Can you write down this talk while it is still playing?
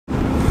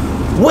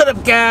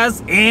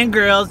Guys and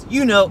girls,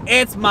 you know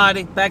it's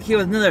Marty back here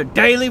with another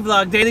daily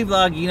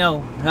vlog, you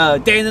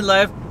know, day in the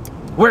life,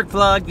 work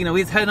vlog. You know,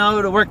 we're heading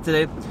over to work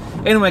today.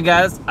 Anyway,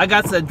 guys, I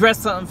got to address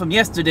something from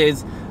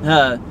yesterday's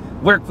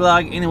work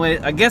vlog. Anyway,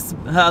 I guess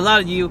a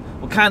lot of you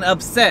were kind of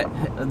upset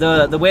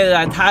the way that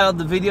I titled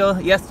the video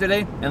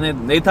yesterday, and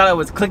then they thought it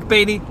was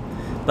clickbaity.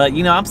 But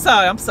you know, I'm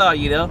sorry.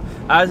 You know,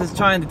 I was just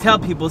trying to tell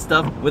people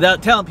stuff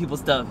without telling people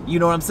stuff. You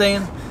know what I'm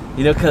saying?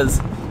 You know, because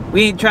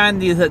we ain't trying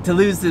to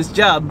lose this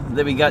job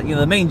that we got, you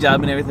know, the main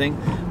job and everything.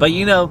 But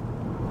you know,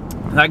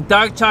 like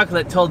Dark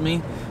Chocolate told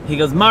me, he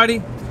goes,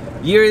 Marty,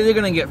 you're either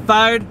gonna get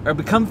fired or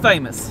become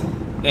famous,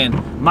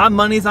 and my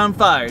money's on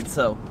fired.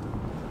 So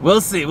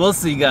we'll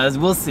see, guys,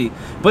 we'll see.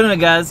 But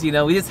anyway, guys, you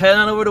know, we just head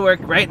on over to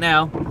work right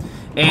now,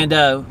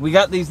 and we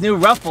got these new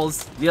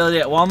ruffles the other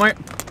day at Walmart.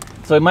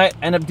 So we might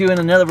end up doing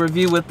another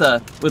review with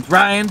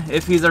Ryan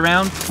if he's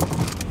around.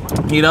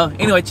 You know,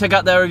 anyway, check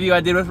out that review I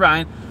did with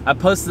Ryan. I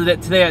posted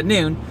it today at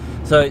noon.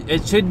 So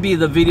it should be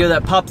the video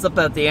that pops up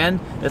at the end.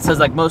 It says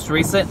like most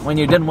recent when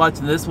you're done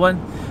watching this one.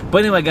 But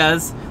anyway,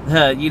 guys,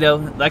 you know,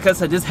 like I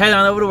said, just head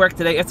on over to work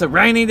today. It's a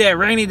rainy day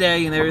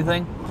and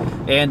everything.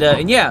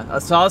 And yeah,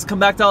 so I'll just come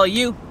back to all of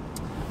you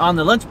on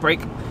the lunch break,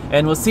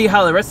 and we'll see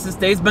how the rest of this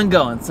day's been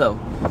going. So,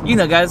 you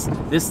know, guys,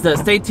 just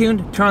stay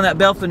tuned, turn on that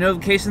bell for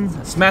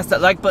notifications, smash that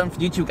like button for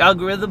YouTube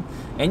algorithm,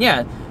 and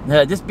yeah,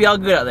 just be all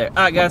good out there.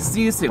 Alright, guys,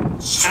 see you soon.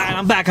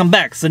 Alright, I'm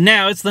back. So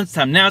now it's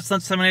lunchtime. And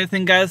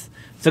everything, guys.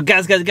 So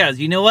guys,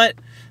 you know what?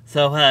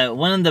 So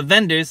one of the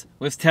vendors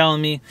was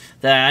telling me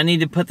that I need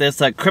to put this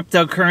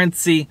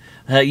cryptocurrency,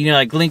 you know,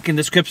 like link in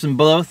description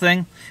below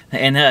thing,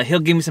 and he'll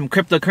give me some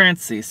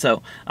cryptocurrency.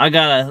 So I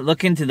gotta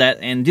look into that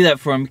and do that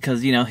for him,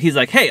 because you know, he's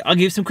like, hey, I'll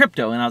give you some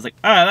crypto, and I was like,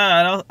 all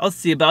right, I'll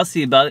see about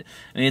it.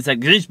 And he's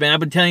like, geez, man, I've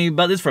been telling you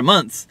about this for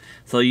months.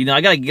 So you know,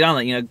 I gotta get on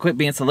it, you know, quit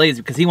being so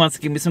lazy, because he wants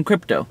to give me some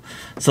crypto.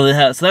 So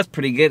so that's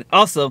pretty good.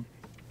 Also,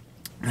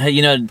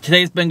 you know,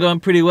 today's been going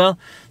pretty well.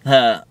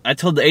 I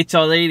told the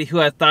HR lady who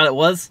I thought it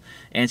was,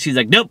 and she's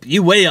like, nope,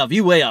 you way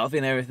off,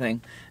 and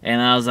everything. And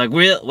I was like,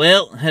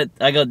 well,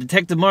 I go,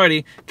 Detective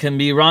Marty can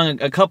be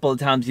wrong a couple of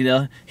times, you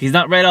know. He's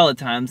not right all the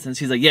times. And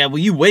she's like, yeah, well,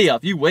 you way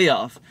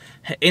off.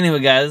 Anyway,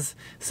 guys,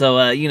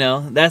 so, you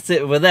know, that's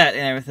it with that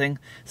and everything.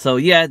 So,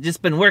 yeah,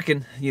 just been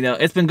working, you know.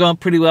 It's been going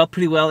pretty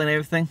well and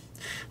everything.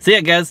 So,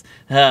 yeah, guys,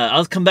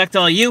 I'll come back to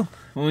all you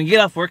when we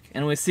get off work,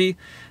 and we see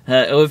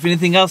if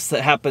anything else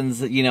that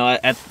happens, you know,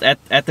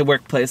 at the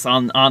workplace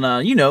on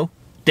you know,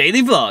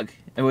 daily vlog,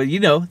 well, you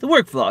know, the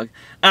work vlog.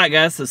 All right,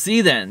 guys, so see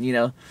you then. You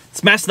know,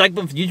 smash the like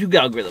button for YouTube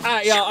algorithm. All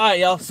right,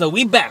 y'all. So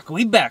we back.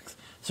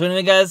 So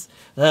anyway, guys,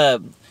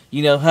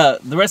 you know,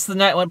 the rest of the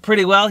night went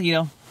pretty well. You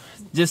know,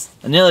 just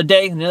another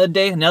day,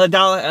 another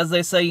dollar, as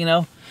they say. You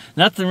know,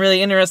 nothing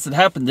really interesting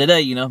happened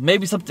today. You know,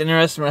 maybe something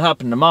interesting will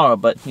happen tomorrow,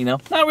 but you know,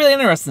 not really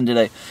interesting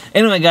today.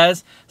 Anyway,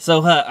 guys,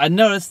 so I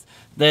noticed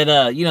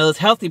that you know, those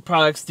healthy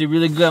products do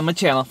really good on my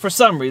channel. For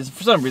some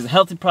reason,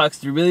 healthy products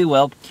do really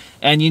well.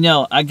 And you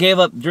know, I gave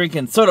up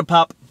drinking soda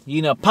pop,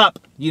 you know,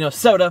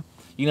 soda,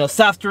 you know,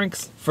 soft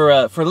drinks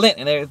for Lent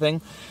and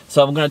everything.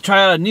 So I'm gonna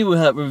try out a new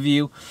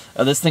review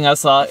of this thing I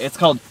saw. It's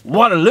called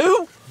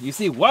Waterloo. You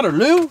see,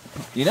 Waterloo,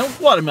 you know,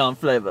 watermelon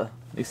flavor.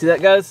 You see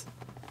that, guys?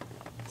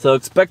 So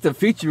expect a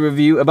future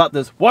review about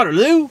this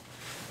Waterloo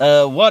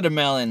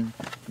watermelon.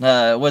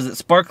 Was it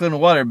sparkling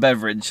water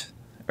beverage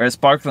or a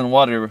sparkling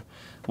water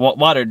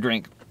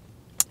drink?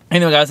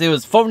 Anyway, guys, it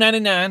was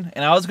 $4.99,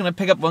 and I was gonna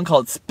pick up one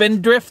called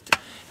Spindrift,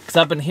 because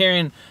I've been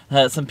hearing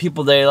some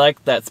people, they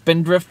like that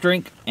Spindrift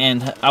drink,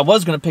 and I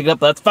was gonna pick it up,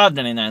 but that's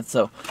 $5.99.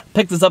 So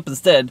pick this up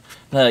instead,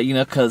 you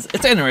know, because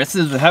it's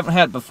interesting. I haven't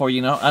had it before,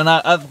 you know, and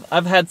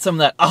I've had some of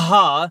that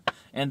Aha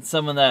and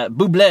some of that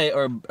Buble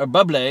or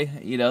Bubble,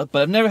 you know,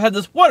 but I've never had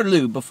this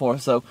Waterloo before.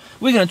 So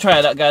we're gonna try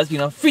it out, guys. You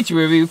know, feature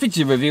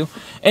review.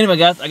 Anyway,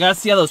 guys, I gotta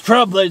see how those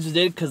Trailblazers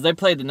did, because they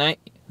played tonight.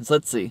 So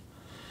let's see.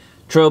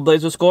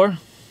 Trailblazer score.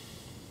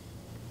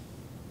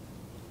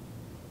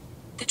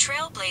 The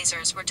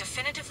Trailblazers were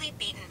definitively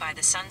beaten by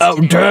the Suns. Oh,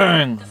 today.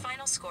 dang! The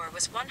final score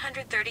was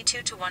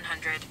 132 to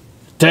 100.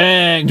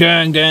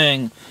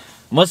 Dang!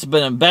 Must have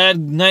been a bad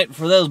night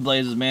for those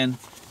Blazers, man.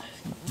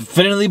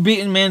 Definitely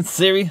beaten, man.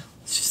 Siri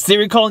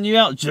calling you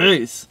out.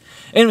 Jeez.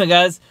 Anyway,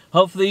 guys,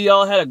 hopefully you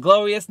all had a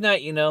glorious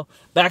night. You know,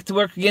 back to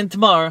work again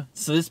tomorrow.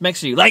 So just make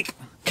sure you like,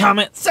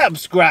 comment,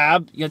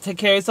 subscribe. You know, take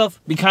care of yourself.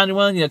 Be kind to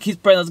one. You know, keep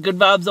spreading those good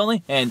vibes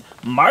only. And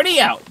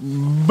Marty out.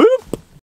 Boop.